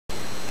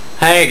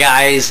Hey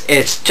guys,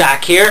 it's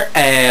Jack here.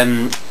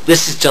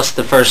 This is just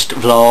the first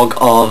vlog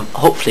of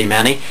hopefully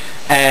many.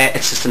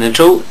 It's just an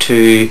intro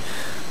to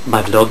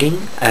my vlogging.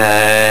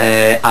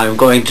 I'm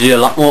going to do a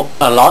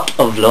lot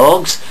of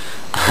vlogs,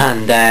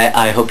 and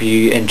I hope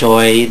you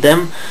enjoy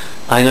them.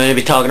 I'm going to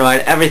be talking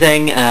about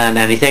everything and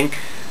anything.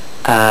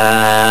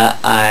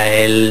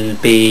 I'll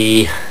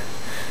be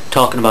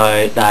talking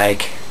about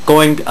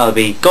I'll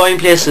be going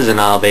places,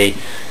 and I'll be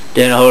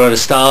doing a whole lot of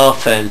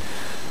stuff, and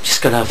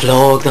just gonna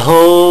vlog the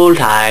whole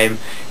time.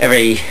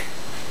 Every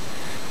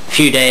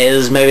few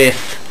days, maybe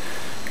if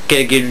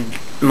get a good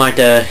amount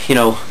of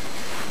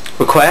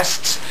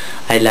requests,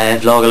 I'll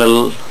vlog a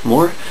little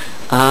more,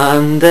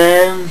 and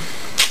a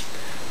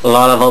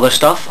lot of other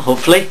stuff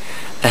hopefully.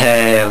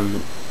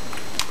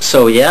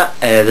 So yeah,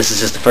 this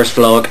is just the first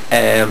vlog.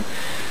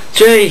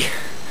 It's really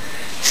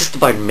just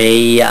about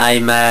me.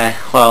 I'm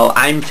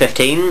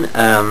 15.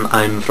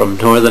 I'm from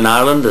Northern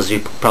Ireland, as you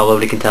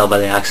probably can tell by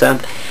the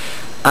accent.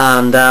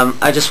 And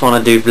I just want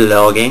to do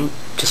vlogging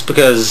just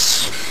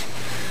because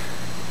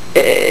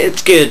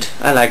it's good.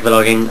 I like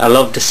vlogging. I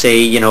love to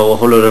see a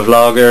whole lot of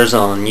vloggers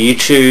on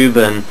YouTube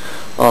and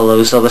all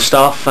those other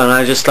stuff, and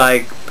I just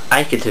I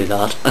could do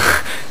that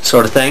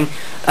sort of thing.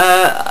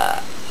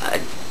 I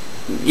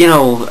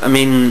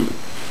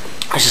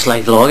just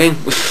like vlogging.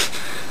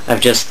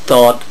 I've just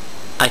thought,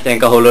 I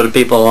think a whole lot of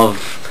people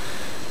have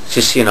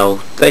just,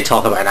 they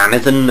talk about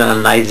anything,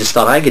 and I just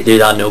thought I could do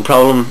that no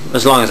problem,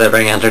 as long as I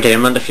bring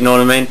entertainment, if you know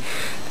what I mean.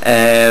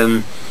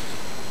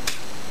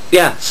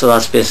 Yeah, so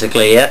that's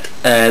basically it.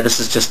 This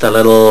is just a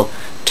little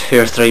 2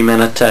 or 3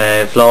 minute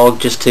vlog,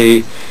 just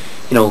to,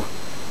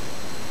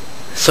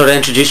 sort of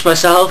introduce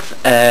myself.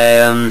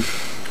 I'm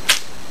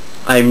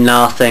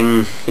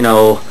nothing,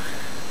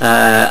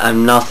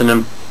 I'm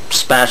nothing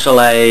special.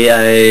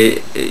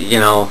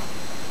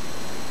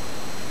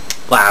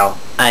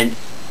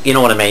 You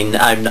know what I mean.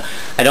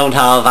 I don't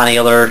have any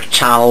other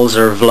channels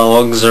or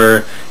vlogs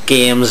or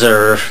games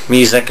or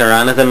music or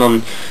anything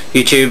on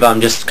YouTube. I'm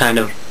just kind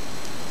of,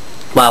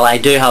 well, I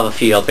do have a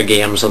few other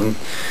games on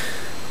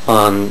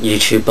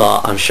YouTube,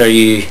 but I'm sure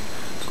you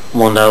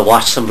want to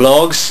watch some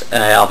vlogs,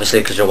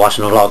 obviously, because you're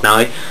watching a vlog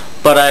now.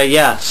 But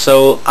yeah,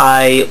 so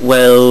I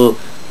will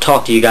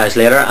talk to you guys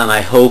later, and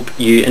I hope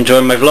you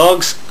enjoy my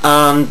vlogs.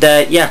 And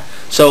yeah,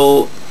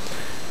 so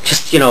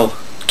just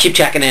keep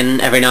checking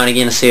in every now and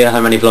again to see how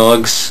many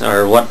vlogs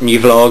or what new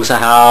vlogs I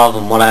have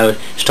and what I would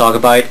talk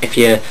about. If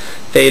you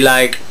feel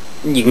like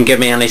you can give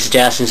me any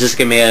suggestions, just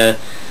give me a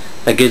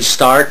good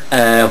start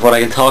of what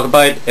I can talk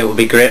about. It would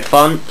be great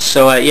fun.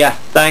 So yeah,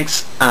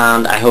 thanks,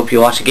 and I hope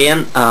you watch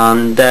again,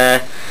 and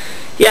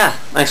yeah,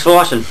 thanks for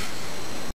watching.